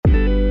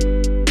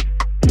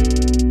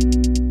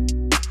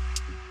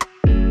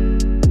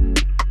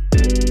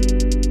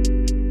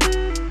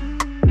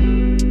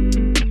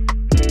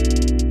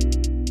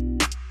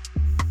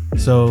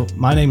So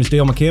my name is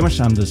Dale McCamish.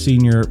 I'm the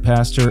senior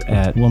pastor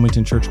at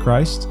Wilmington Church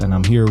Christ, and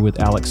I'm here with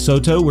Alex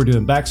Soto. We're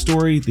doing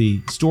backstory,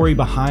 the story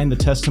behind the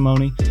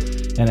testimony.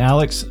 And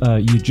Alex,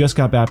 you just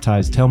got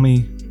baptized. Tell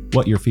me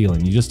what you're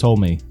feeling. You just told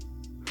me.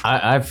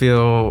 I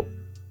feel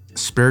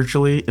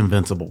spiritually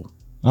invincible.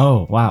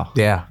 Oh, wow.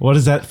 Yeah. What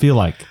does that feel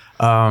like?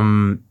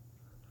 I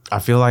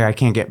feel like I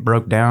can't get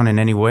broke down in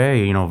any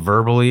way,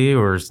 verbally,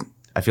 or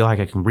I feel like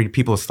I can read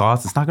people's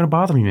thoughts. It's not going to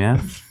bother me,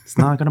 man. It's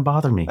not going to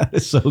bother me.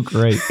 It's so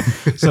great.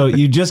 So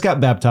you just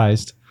got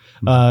baptized.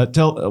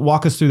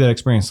 Walk us through that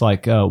experience.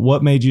 Like,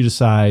 what made you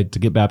decide to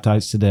get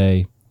baptized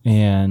today?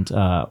 And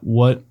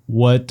what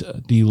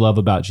do you love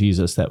about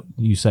Jesus that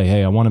you say,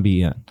 hey, I want to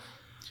be in?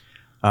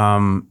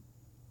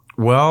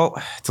 Well,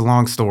 it's a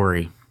long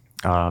story.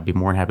 I'll be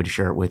more than happy to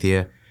share it with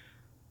you.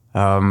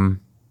 My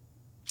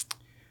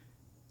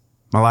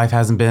life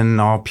hasn't been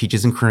all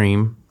peaches and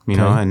cream,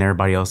 and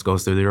everybody else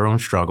goes through their own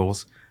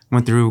struggles.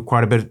 Went through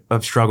quite a bit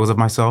of struggles of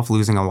myself,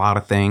 losing a lot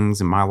of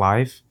things in my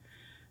life.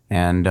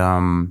 And,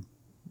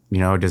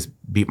 just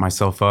beat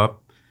myself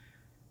up.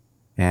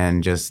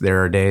 And just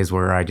there are days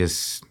where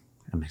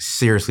I'm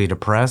seriously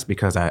depressed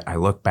because I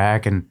look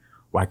back and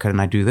why couldn't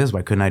I do this?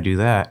 Why couldn't I do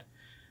that?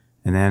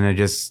 And then it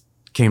just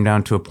came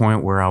down to a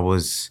point where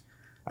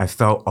I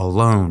felt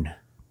alone.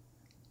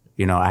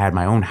 I had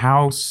my own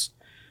house,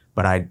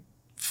 but I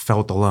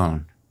felt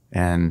alone.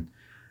 And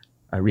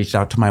I reached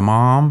out to my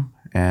mom,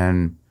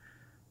 and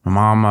my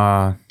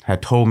mom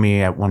had told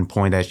me at one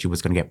point that she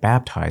was going to get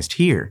baptized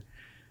here.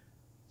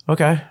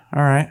 Okay,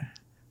 all right.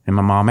 And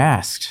my mom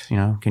asked,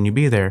 can you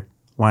be there?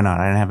 Why not?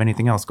 I didn't have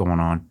anything else going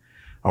on.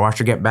 I watched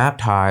her get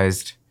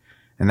baptized,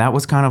 and that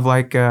was kind of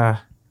like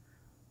a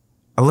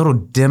little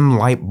dim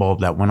light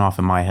bulb that went off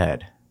in my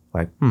head.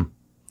 Like,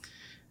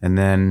 And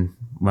then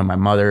when my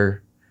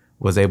mother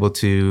was able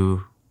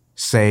to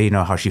say,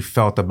 how she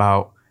felt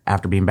about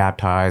after being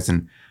baptized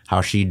and how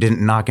she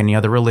didn't knock any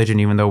other religion,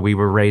 even though we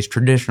were raised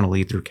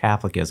traditionally through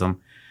Catholicism.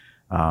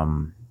 My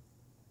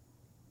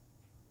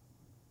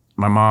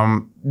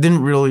mom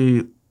didn't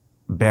really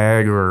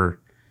beg or,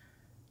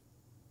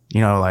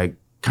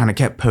 kind of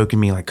kept poking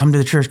me, like, come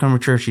to church.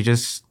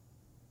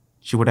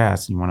 She would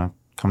ask, you want to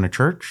come to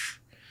church?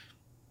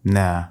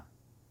 Nah.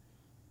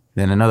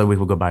 Then another week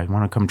would go by. You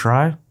want to come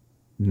try?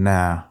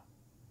 Nah.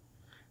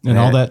 And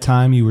all that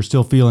time, you were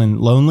still feeling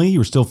lonely? You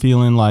were still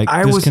feeling like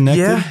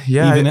disconnected?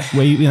 Yeah.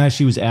 Even as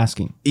she was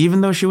asking?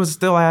 Even though she was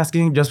still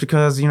asking, just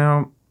because,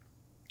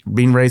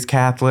 being raised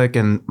Catholic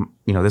and,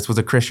 this was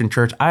a Christian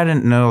church, I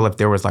didn't know if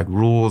there was like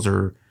rules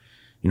or,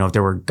 if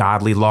there were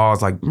godly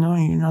laws, like, no,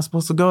 you're not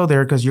supposed to go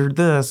there because you're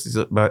this.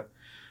 But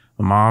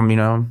my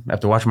mom,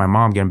 after watching my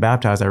mom getting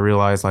baptized, I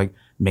realized like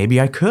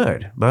maybe I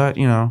could, but,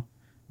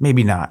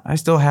 maybe not. I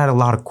still had a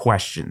lot of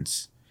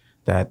questions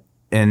that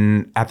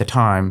at the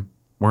time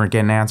weren't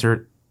getting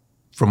answered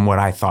from what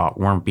I thought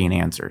weren't being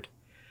answered.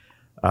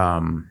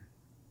 When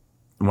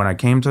I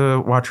came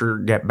to watch her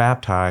get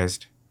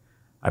baptized,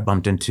 I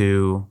bumped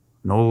into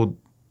an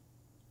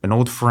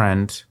old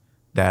friend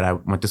that I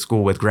went to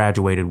school with,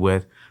 graduated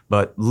with,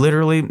 but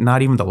literally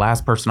not even the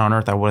last person on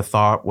earth I would have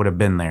thought would have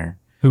been there.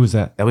 Who was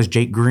that? That was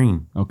Jake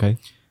Green. Okay.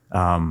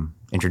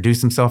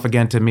 Introduced himself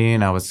again to me,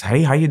 and I was,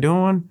 hey, how you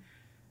doing?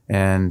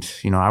 And,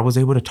 I was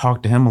able to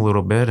talk to him a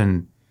little bit,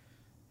 and,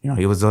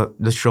 he was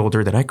the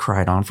shoulder that I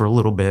cried on for a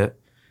little bit.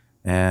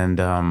 And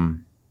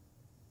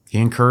he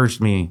encouraged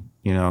me,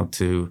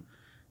 to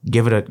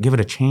give it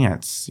a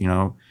chance,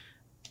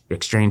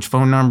 exchange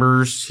phone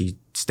numbers. He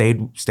stayed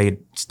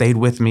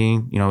with me,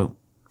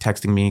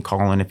 texting me,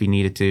 calling if he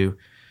needed to.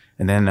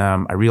 And then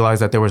I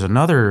realized that there was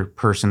another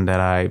person that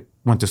I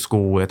went to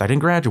school with. I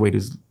didn't graduate. He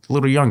was a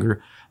little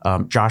younger.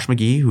 Josh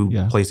McGee,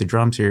 who plays the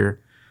drums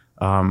here,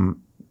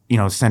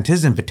 sent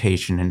his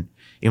invitation. And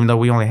even though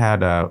we only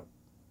had,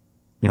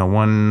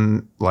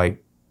 one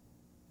like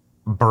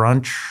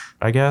brunch,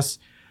 I guess,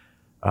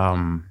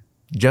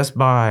 just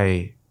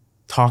by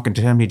talking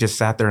to him, he just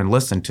sat there and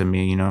listened to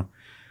me,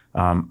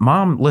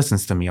 Mom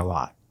listens to me a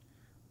lot,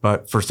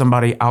 but for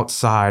somebody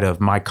outside of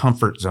my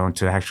comfort zone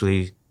to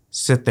actually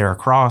sit there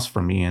across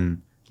from me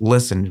and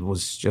listen, it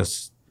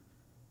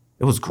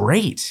was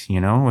great.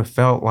 It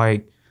felt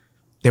like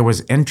there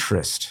was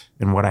interest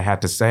in what I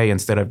had to say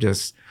instead of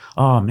just,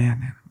 oh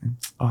man,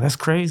 oh, that's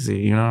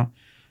crazy.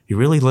 He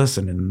really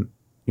listened. And,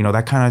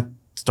 that kind of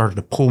started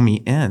to pull me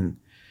in.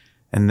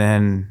 And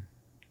then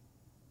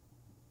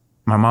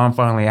my mom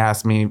finally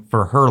asked me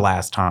for her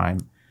last time,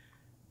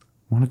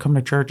 want to come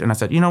to church? And I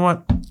said, you know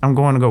what? I'm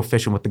going to go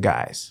fishing with the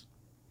guys.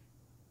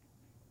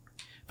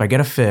 If I get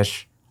a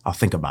fish, I'll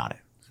think about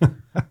it.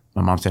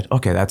 My mom said,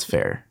 okay, that's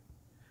fair.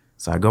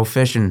 So I go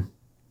fishing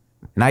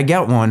and I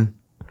get one.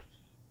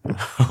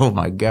 Oh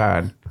my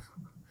God.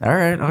 All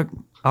right,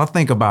 I'll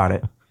think about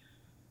it.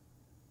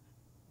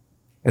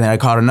 And then I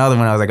caught another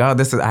one. I was like, oh,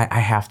 I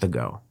have to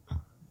go.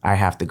 I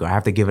have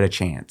to give it a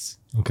chance.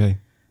 Okay.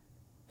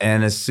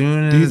 And as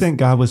soon as... Do you think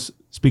God was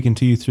speaking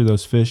to you through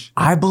those fish?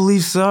 I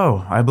believe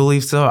so.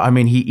 I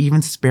mean, he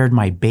even spared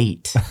my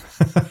bait.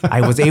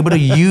 I was able to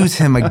use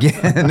him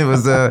again. It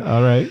was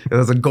All right. It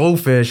was a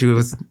goldfish. It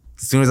was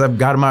As soon as I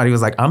got him out, he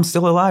was like, I'm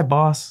still alive,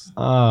 boss.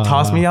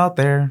 Toss me out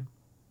there.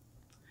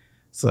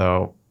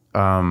 So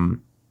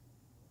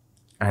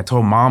I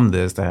told mom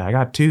this, that I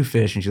got 2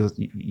 fish. And she was,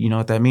 you know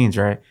what that means,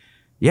 right?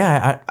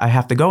 Yeah, I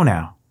have to go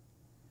now.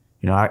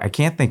 You know, I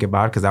can't think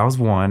about it because that was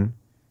 1.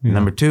 Yeah.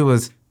 Number 2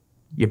 was,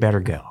 you better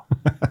go.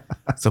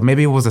 So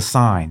maybe it was a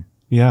sign.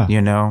 Yeah.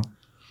 You know?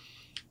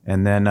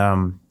 And then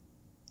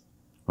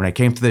when I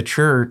came to the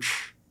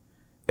church,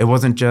 it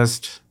wasn't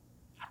just,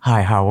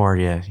 hi, how are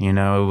you? You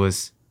know, it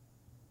was,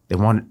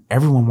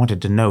 everyone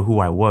wanted to know who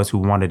I was, who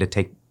wanted to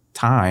take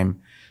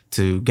time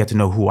to get to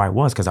know who I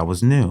was because I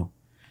was new.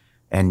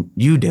 And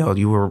you, Dale,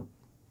 you were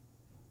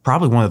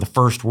probably one of the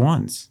first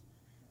ones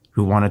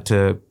who wanted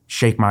to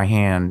shake my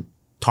hand,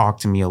 talk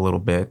to me a little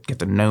bit, get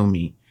to know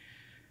me.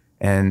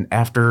 And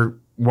after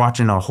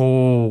watching a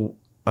whole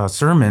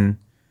sermon,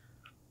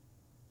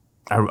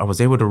 I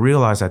was able to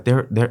realize that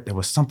there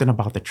was something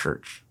about the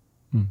church.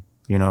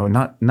 You know,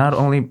 not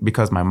only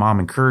because my mom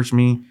encouraged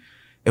me,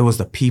 it was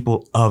the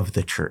people of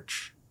the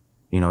church.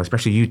 You know,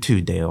 especially you too,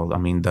 Dale. I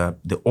mean,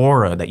 the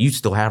aura that you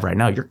still have right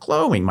now, you're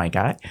glowing, my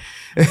guy.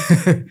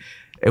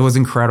 It was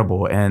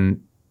incredible.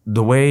 And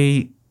the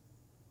way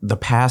the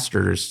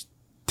pastors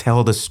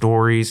tell the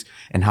stories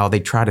and how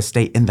they try to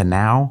stay in the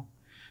now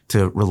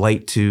to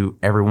relate to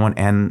everyone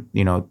and,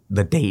 you know,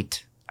 the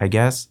date, I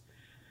guess,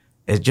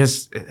 it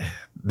just,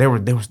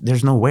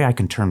 there's no way I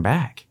can turn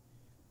back.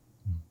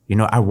 You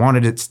know, I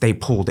wanted it to stay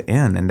pulled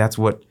in, and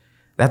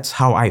that's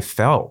how I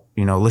felt,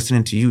 you know,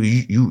 listening to you.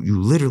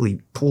 You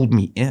literally pulled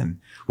me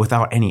in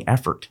without any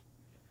effort.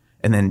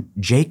 And then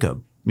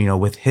Jacob, you know,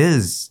 with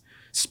his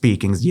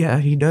speakings, yeah,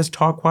 he does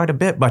talk quite a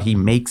bit, but he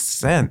makes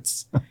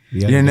sense.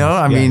 Yeah, you know,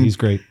 I mean, he's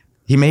great.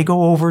 He may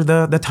go over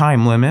the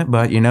time limit,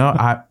 but, you know,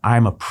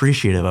 I'm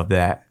appreciative of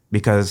that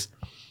because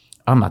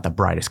I'm not the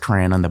brightest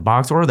crayon in the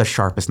box or the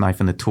sharpest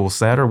knife in the tool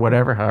set or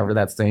whatever, however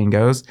that saying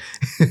goes.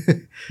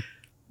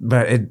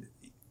 But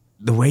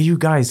the way you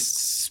guys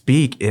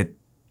speak,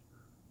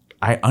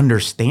 I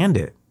understand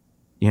it,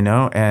 you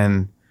know?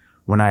 And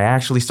when I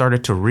actually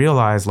started to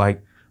realize,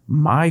 like,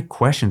 my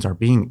questions are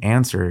being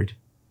answered,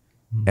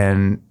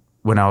 and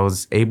when I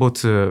was able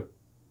to,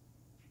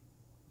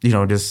 you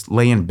know, just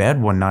lay in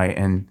bed one night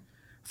and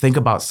think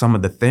about some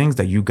of the things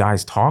that you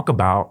guys talk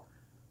about,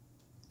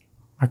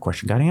 my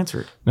question got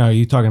answered. Now, are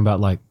you talking about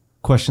like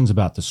questions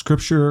about the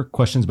scripture,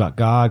 questions about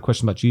God,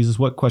 questions about Jesus?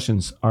 What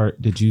questions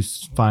did you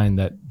find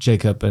that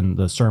Jacob and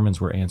the sermons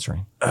were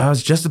answering? It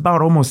was just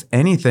about almost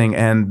anything.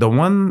 And the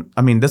one,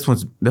 I mean, this one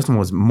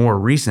was more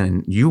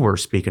recent. You were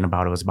speaking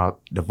about it was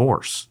about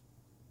divorce.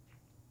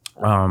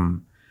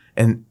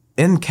 And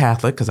in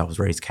Catholic, because I was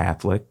raised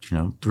Catholic, you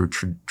know, through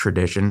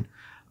tradition,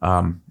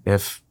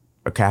 if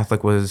a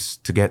Catholic was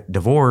to get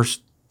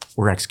divorced,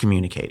 we're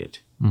excommunicated.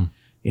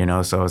 You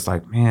know, so it's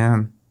like,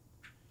 man,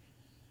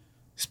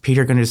 is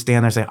Peter going to just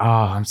stand there and say, oh,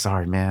 I'm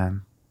sorry,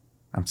 man.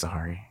 I'm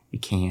sorry. You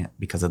can't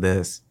because of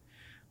this.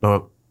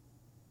 But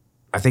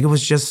I think it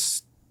was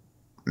just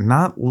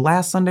not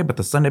last Sunday, but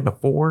the Sunday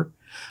before.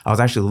 I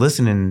was actually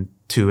listening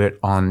to it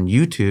on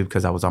YouTube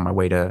because I was on my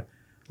way to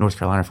North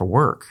Carolina for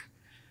work.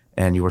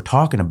 And you were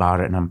talking about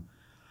it, and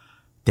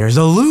there's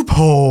a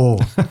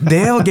loophole.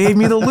 Dale gave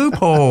me the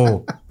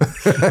loophole.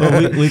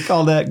 Well, we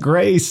call that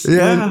grace.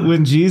 Yeah.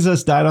 When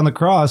Jesus died on the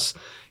cross,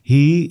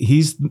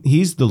 he's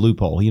the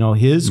loophole. You know,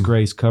 his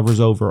grace covers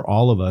over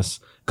all of us,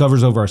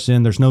 covers over our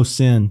sin. There's no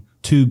sin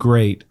too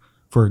great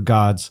for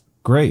God's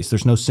grace.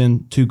 There's no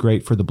sin too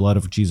great for the blood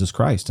of Jesus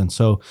Christ. And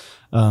so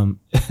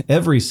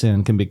every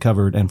sin can be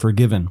covered and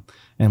forgiven,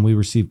 and we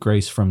receive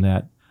grace from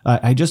that.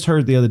 I just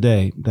heard the other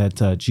day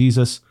that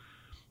Jesus,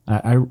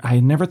 I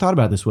never thought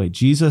about it this way.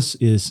 Jesus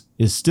is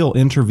still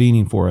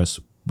intervening for us,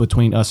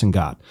 between us and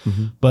God,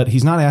 but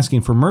he's not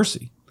asking for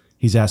mercy.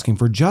 He's asking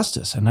for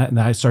justice. And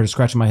I started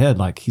scratching my head,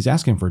 like, he's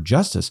asking for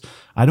justice.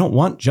 I don't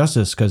want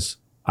justice because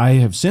I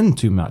have sinned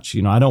too much.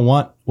 You know, I don't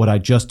want what I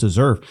just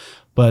deserve.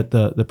 But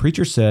the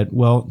preacher said,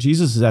 well,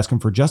 Jesus is asking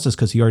for justice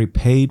because he already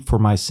paid for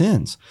my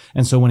sins.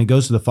 And so when he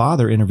goes to the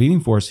Father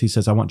intervening for us, he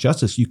says, I want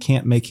justice. You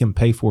can't make him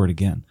pay for it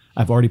again.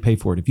 I've already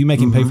paid for it. If you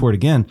make him pay for it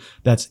again,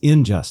 that's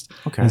unjust.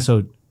 Okay. And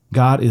so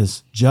God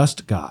is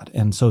just God.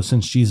 And so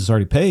since Jesus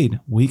already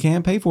paid, we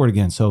can't pay for it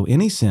again. So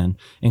any sin,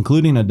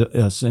 including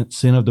a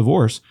sin of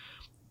divorce,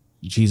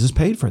 Jesus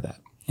paid for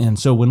that. And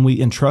so when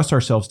we entrust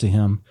ourselves to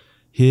him,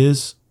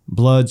 his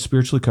blood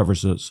spiritually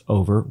covers us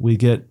over. We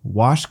get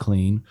washed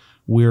clean.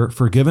 We're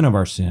forgiven of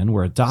our sin.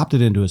 We're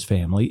adopted into his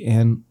family.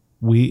 And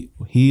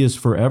he is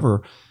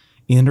forever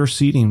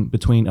interceding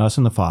between us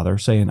and the Father,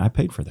 saying, I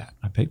paid for that.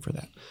 I paid for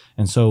that.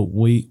 And so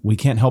we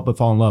can't help but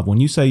fall in love.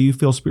 When you say you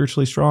feel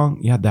spiritually strong,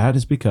 yeah, that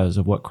is because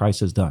of what Christ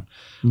has done.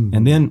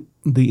 And then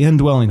the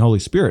indwelling Holy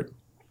Spirit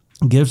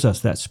gives us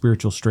that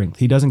spiritual strength.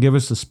 He doesn't give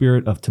us the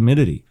spirit of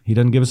timidity. He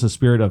doesn't give us the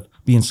spirit of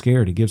being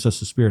scared. He gives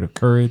us the spirit of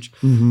courage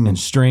and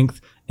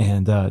strength,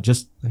 and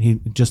just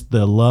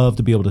the love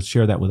to be able to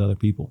share that with other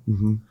people.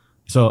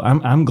 So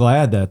I'm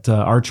glad that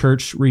our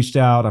church reached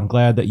out. I'm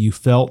glad that you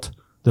felt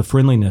the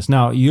friendliness.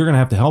 Now, you're going to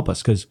have to help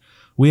us because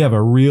we have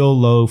a real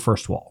low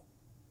first wall.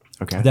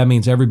 Okay. That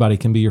means everybody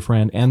can be your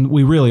friend, and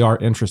we really are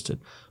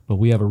interested. But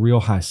we have a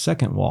real high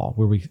second wall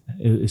where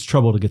it's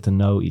trouble to get to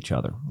know each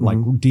other, like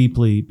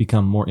deeply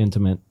become more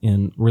intimate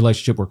in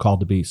relationship we're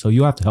called to be. So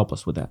you have to help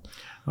us with that.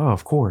 Oh,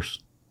 of course.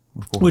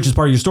 Which is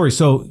part of your story.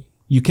 So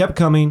you kept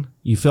coming.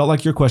 You felt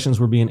like your questions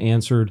were being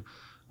answered.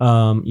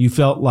 You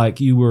felt like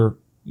you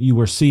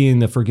were seeing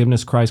the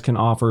forgiveness Christ can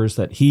offer us,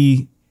 that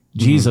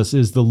Jesus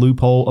is the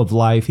loophole of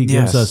life. He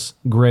gives us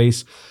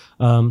grace.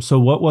 So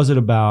what was it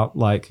about,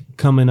 like,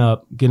 coming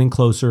up, getting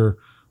closer,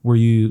 where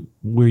you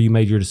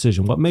made your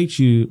decision? What made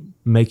you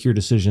make your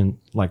decision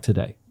like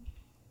today?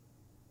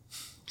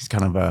 It's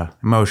kind of a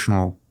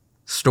emotional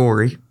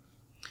story.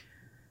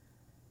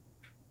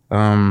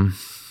 I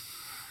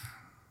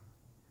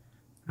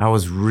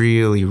was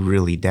really,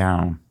 really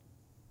down.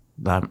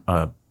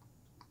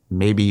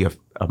 Maybe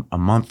a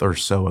month or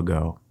so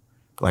ago,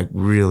 like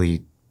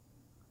really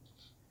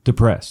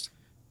depressed,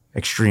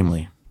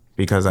 extremely.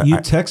 Because you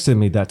texted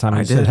me that time.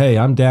 You said, "Hey,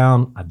 I'm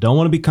down. I don't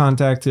want to be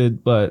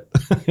contacted," but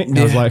I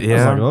was like,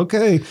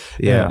 "Okay,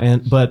 yeah."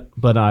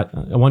 But I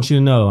want you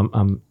to know,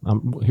 I'm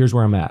here's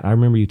where I'm at. I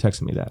remember you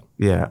texting me that.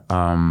 Yeah.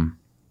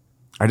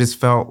 I just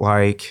felt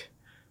like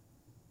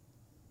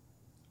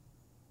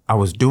I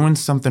was doing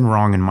something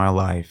wrong in my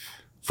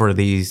life for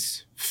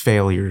these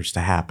failures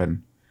to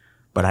happen,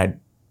 but I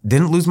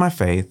didn't lose my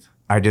faith.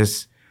 I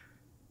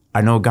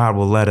know God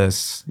will let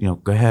us,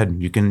 go ahead.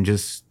 You can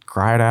just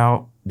cry it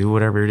out. Do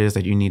whatever it is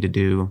that you need to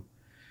do.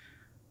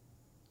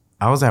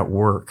 I was at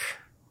work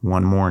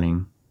one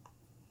morning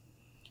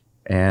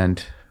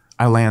and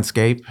I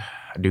landscape.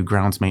 I do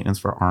grounds maintenance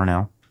for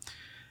R&L.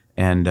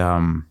 And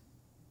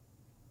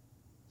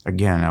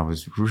again, I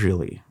was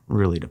really,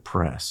 really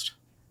depressed.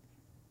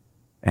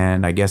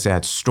 And I guess it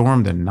had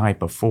stormed the night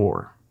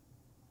before.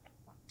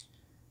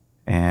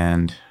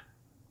 And,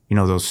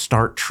 those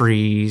start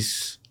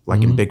trees,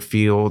 like in big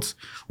fields,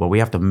 well, we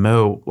have to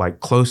mow like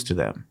close to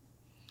them.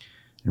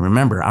 And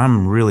remember,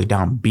 I'm really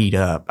down, beat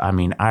up. I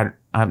mean,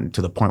 I'm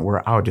to the point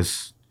where I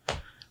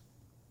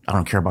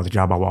don't care about the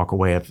job. I'll walk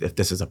away if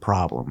this is a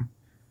problem.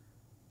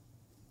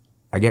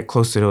 I get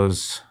close to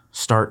those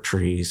start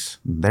trees.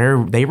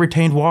 They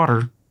retained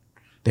water.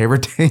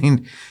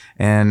 And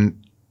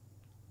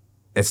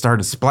it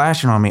started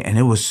splashing on me, and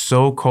it was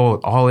so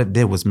cold. All it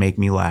did was make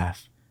me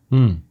laugh.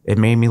 It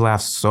made me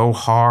laugh so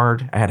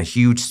hard. I had a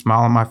huge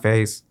smile on my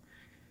face.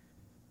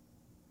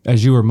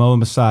 As you were mowing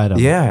beside them.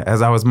 Yeah,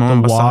 as I was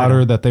mowing beside them. The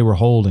water that they were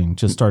holding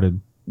just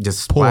started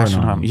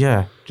splashing on me.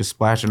 Yeah, just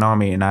splashing on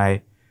me. And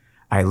I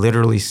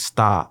literally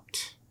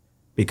stopped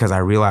because I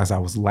realized I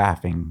was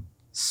laughing,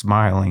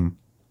 smiling.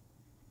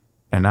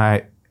 And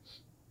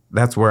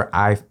that's where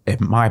in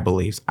my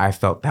beliefs, I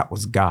felt that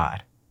was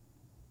God.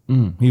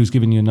 He was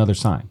giving you another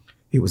sign.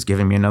 He was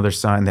giving me another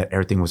sign that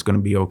everything was going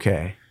to be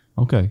okay.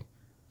 Okay.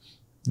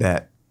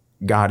 That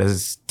God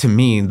is, to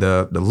me,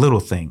 the little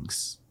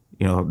things,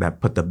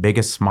 that put the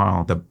biggest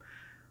smile, the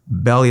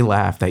belly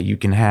laugh that you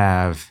can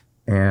have.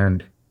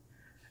 And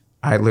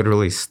I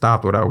literally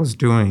stopped what I was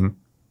doing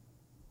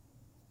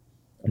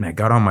and I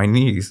got on my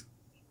knees.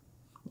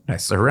 I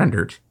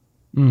surrendered.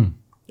 I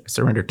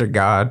surrendered to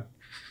God.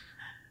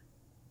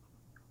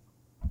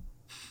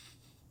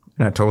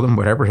 And I told him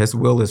whatever his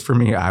will is for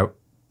me, I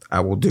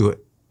will do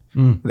it.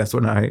 That's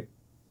why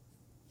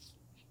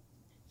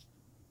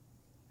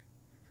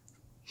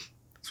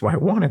I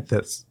wanted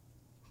this.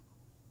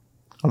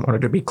 I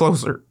wanted to be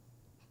closer.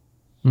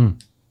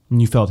 And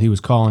you felt he was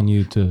calling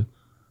you to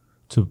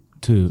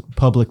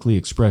publicly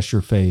express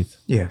your faith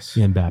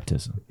in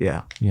baptism.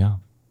 Yeah. Yeah.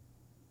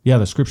 Yeah,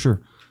 the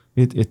scripture,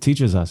 it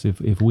teaches us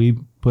if we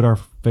put our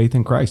faith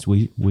in Christ,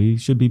 we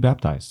should be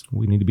baptized.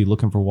 We need to be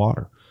looking for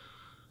water.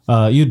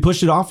 You'd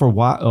pushed it off for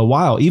a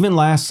while. Even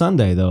last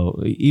Sunday,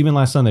 though. We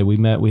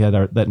met. We had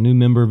that new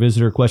member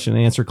visitor question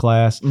and answer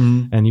class,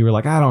 and you were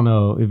like, I don't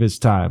know if it's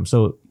time.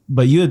 So,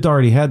 but you had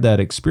already had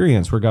that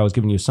experience where God was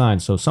giving you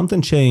signs. So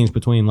something changed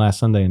between last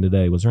Sunday and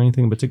today. Was there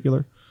anything in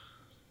particular?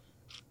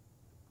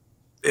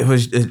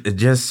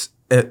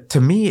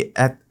 To me,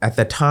 at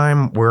the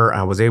time where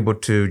I was able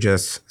to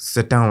just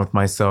sit down with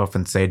myself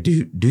and say,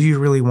 do you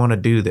really want to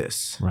do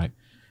this? Right.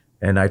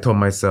 And I told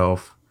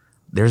myself,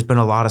 there's been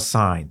a lot of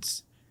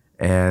signs.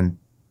 And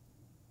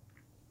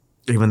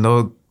even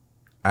though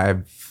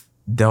I've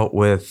dealt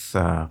with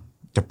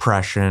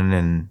depression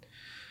and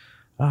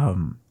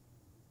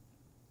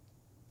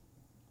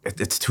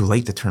it's too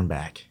late to turn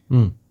back.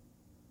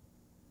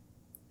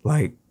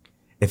 Like,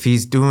 if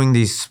he's doing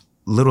these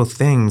little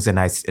things and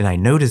I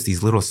notice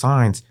these little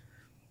signs,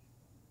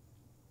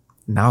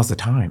 now's the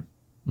time.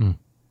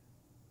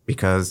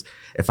 Because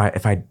if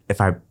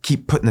I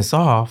keep putting this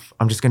off,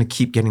 I'm just going to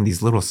keep getting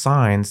these little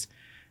signs,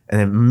 and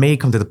it may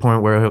come to the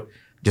point where he'll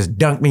just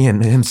dunk me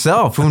in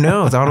himself. Who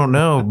knows? I don't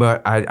know.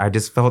 But I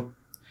just felt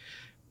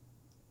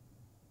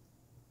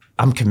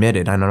I'm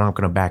committed. I know I'm not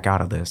going to back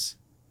out of this.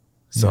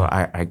 So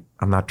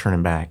I'm not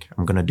turning back.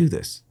 I'm going to do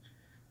this.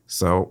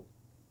 So,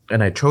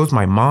 and I chose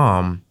my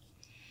mom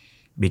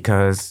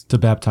because... To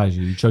baptize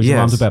you. You chose your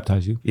mom to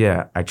baptize you.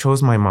 Yeah. I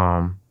chose my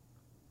mom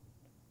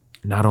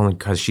Not only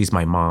because she's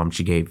my mom,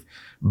 she gave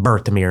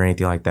birth to me or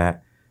anything like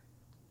that.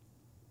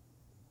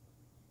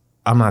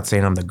 I'm not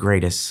saying I'm the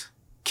greatest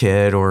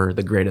kid or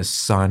the greatest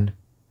son.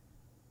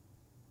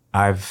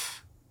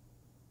 I've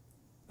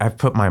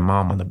put my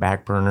mom on the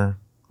back burner,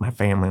 my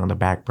family on the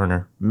back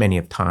burner many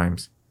of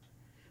times.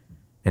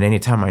 And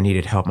anytime I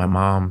needed help, my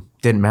mom,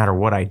 didn't matter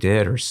what I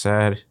did or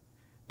said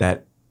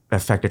that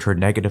affected her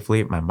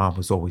negatively, my mom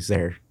was always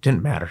there.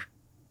 Didn't matter.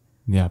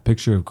 Yeah,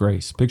 picture of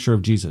grace, picture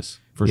of Jesus,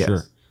 for Yes.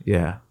 sure.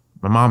 Yeah.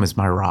 My mom is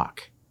my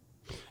rock.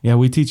 Yeah,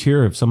 we teach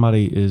here if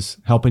somebody is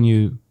helping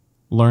you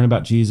learn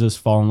about Jesus,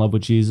 fall in love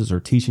with Jesus, or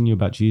teaching you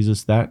about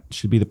Jesus, that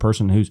should be the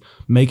person who's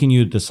making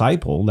you a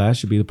disciple. That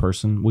should be the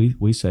person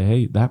we say,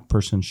 hey, that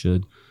person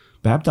should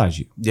baptize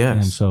you.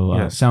 Yes. And so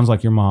Yes. it sounds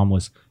like your mom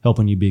was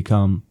helping you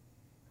become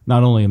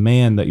not only a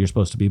man that you're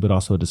supposed to be, but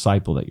also a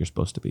disciple that you're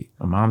supposed to be.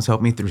 My mom's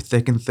helped me through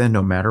thick and thin,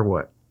 no matter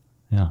what.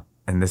 Yeah.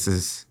 And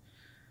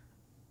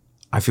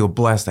I feel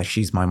blessed that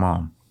she's my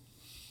mom.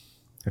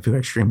 I feel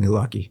extremely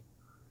lucky.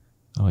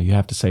 Oh, you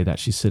have to say that.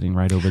 She's sitting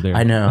right over there.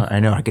 I know.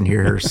 I can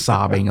hear her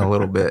sobbing a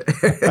little bit.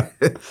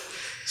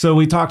 So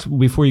we talked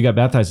before you got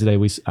baptized today.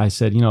 I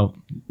said,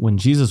 when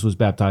Jesus was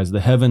baptized,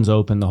 the heavens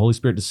opened, the Holy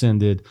Spirit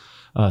descended.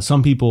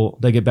 Some people,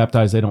 they get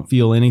baptized, they don't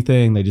feel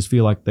anything. They just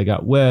feel like they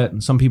got wet.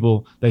 And some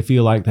people, they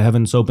feel like the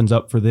heavens opens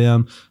up for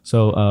them.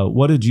 So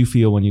what did you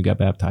feel when you got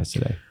baptized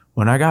today?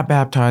 When I got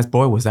baptized,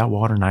 boy, was that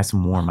water nice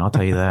and warm. I'll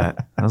tell you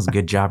that. That was a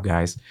good job,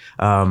 guys.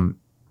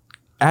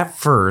 At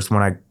first,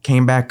 when I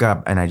came back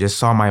up and I just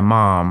saw my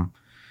mom,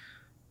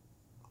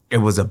 it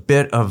was a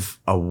bit of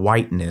a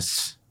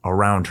whiteness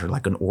around her,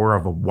 like an aura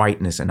of a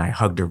whiteness. And I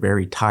hugged her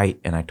very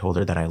tight and I told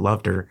her that I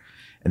loved her.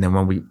 And then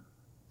when we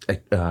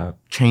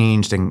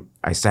changed and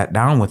I sat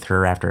down with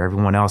her after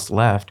everyone else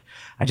left,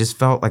 I just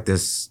felt like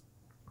this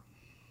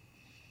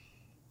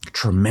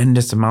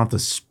tremendous amount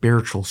of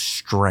spiritual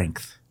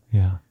strength.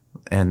 Yeah.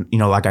 And,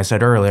 like I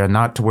said earlier,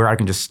 not to where I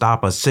can just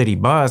stop a city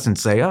bus and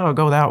say, oh,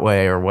 go that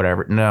way or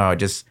whatever. No,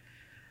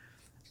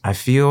 I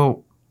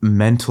feel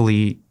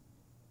mentally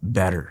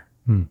better.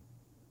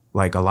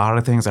 Like a lot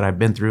of things that I've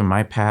been through in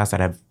my past that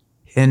have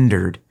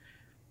hindered,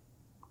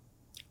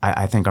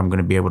 I think I'm going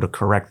to be able to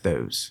correct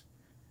those.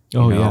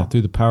 Yeah,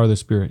 through the power of the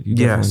Spirit. You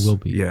definitely will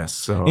be. Yes.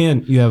 So.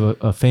 And you have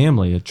a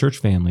family, a church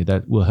family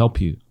that will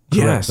help you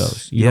correct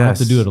those. You don't have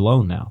to do it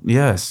alone now.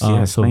 Yes,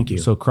 thank you.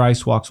 So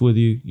Christ walks with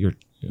you.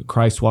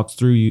 Christ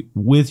walks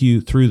with you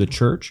through the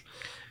church,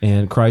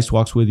 and Christ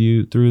walks with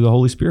you through the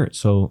Holy Spirit.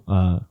 So,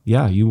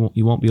 you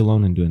won't be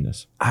alone in doing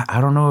this.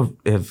 I don't know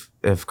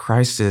if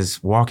Christ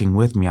is walking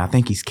with me. I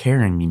think he's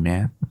carrying me,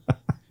 man.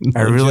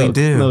 I really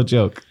do. No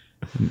joke.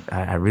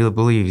 I really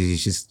believe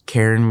he's just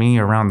carrying me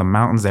around the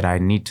mountains that I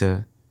need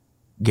to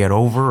get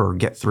over or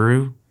get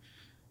through.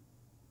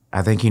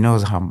 I think he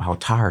knows how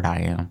tired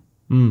I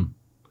am.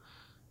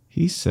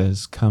 He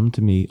says, come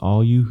to me,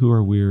 all you who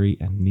are weary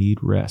and need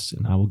rest,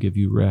 and I will give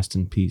you rest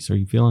and peace. Are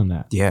you feeling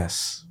that?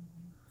 Yes.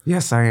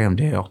 Yes, I am,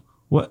 Dale.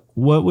 What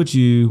would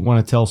you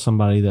want to tell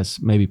somebody that's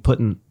maybe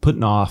putting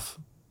off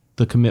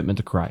the commitment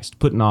to Christ,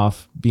 putting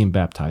off being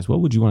baptized?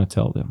 What would you want to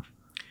tell them?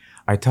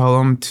 I tell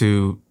them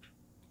to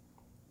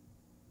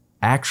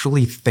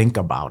actually think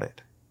about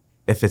it.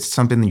 If it's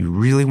something that you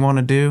really want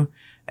to do,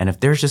 and if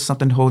there's just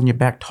something holding you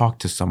back, talk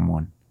to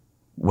someone,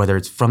 whether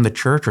it's from the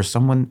church or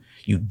someone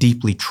you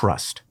deeply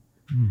trust.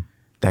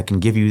 That can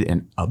give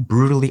you a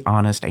brutally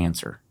honest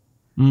answer.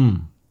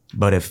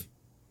 But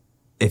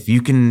if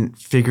you can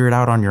figure it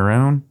out on your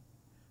own,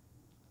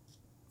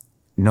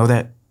 know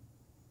that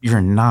you're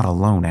not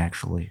alone,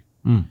 actually.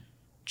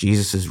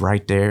 Jesus is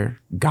right there.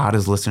 God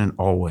is listening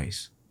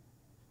always.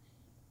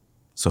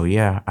 So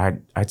yeah,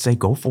 I'd say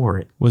go for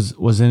it.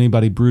 Was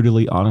anybody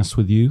brutally honest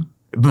with you?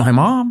 My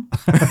mom.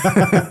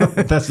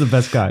 That's the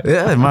best guy.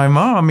 Yeah, my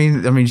mom.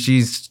 I mean,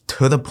 she's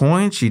to the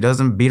point. She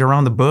doesn't beat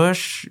around the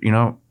bush.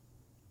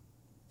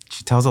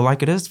 She tells it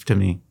like it is to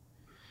me.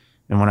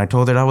 And when I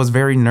told her I was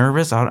very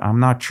nervous, I'm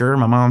not sure.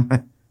 My mom,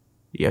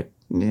 yeah,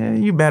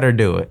 you better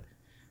do it.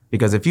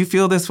 Because if you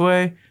feel this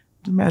way,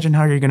 imagine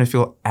how you're going to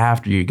feel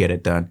after you get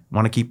it done.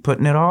 Want to keep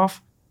putting it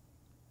off?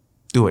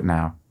 Do it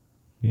now.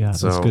 Yeah,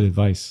 that's good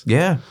advice.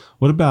 Yeah.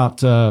 What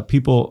about other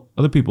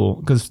people?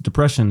 Because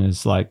depression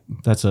is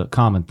that's a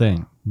common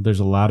thing. There's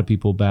a lot of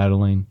people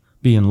battling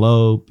being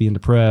low, being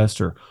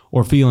depressed,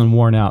 or feeling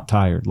worn out,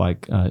 tired,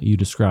 like you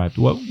described.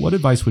 What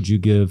advice would you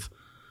give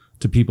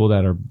to people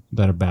that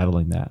are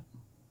battling that?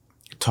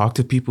 Talk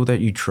to people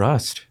that you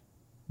trust,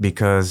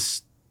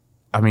 because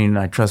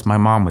I trust my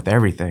mom with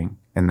everything,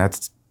 and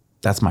that's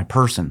my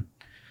person.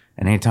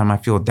 And anytime I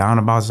feel down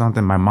about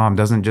something, my mom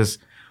doesn't just,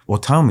 well,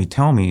 tell me,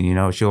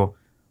 she'll,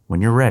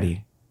 when you're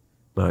ready,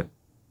 but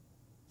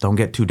don't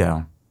get too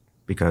down,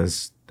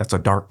 because that's a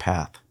dark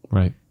path.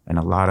 Right. And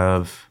a lot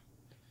of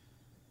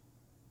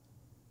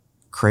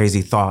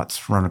crazy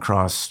thoughts run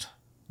across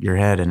your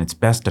head, and it's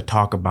best to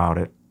talk about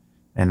it.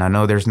 And I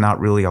know there's not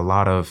really a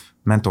lot of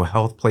mental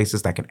health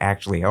places that can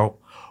actually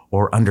help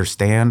or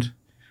understand.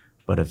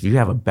 But if you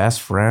have a best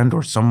friend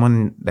or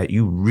someone that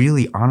you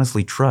really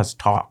honestly trust,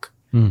 talk.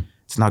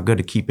 it's not good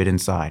to keep it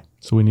inside.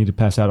 So we need to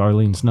pass out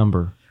Arlene's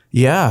number.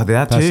 Yeah,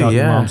 that Pass too. out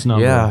your Yeah, mom's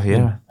number. yeah.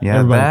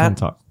 Everybody can That.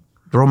 talk.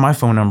 Throw my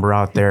phone number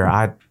out there.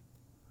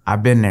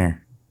 I've been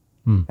there,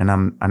 and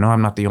I know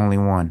I'm not the only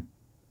one.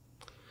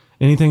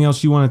 Anything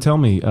else you want to tell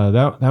me?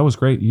 That was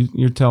great.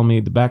 You're telling me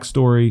the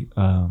backstory.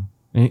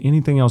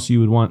 Anything else you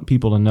would want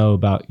people to know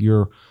about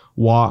your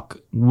walk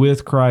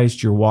with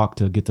Christ, your walk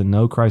to get to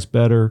know Christ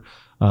better?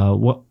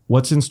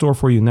 What's in store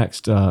for you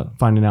next?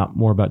 Finding out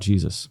more about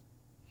Jesus.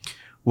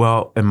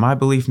 Well, in my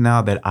belief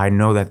now that I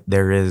know that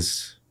there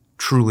is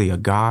truly a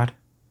God,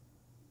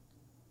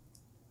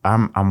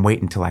 I'm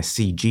waiting till I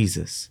see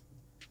Jesus.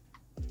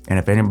 And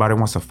if anybody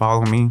wants to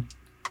follow me,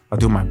 I'll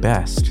do my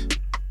best,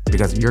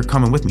 because you're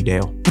coming with me,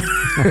 Dale.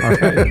 All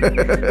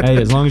right. Hey,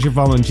 as long as you're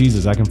following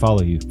Jesus, I can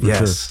follow you. For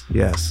Yes, sure.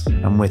 yes.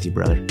 I'm with you,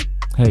 brother.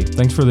 Hey,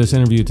 thanks for this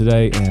interview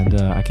today, and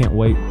I can't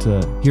wait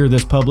to hear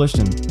this published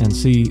and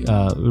see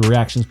the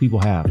reactions people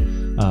have.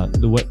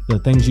 The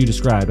things you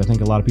described, I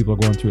think a lot of people are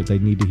going through it. They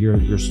need to hear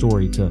your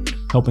story to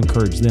help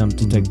encourage them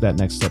to take that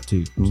next step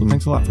too. So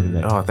thanks a lot for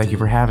today. Oh, thank you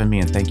for having me,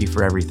 and thank you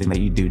for everything that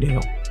you do,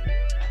 Dale.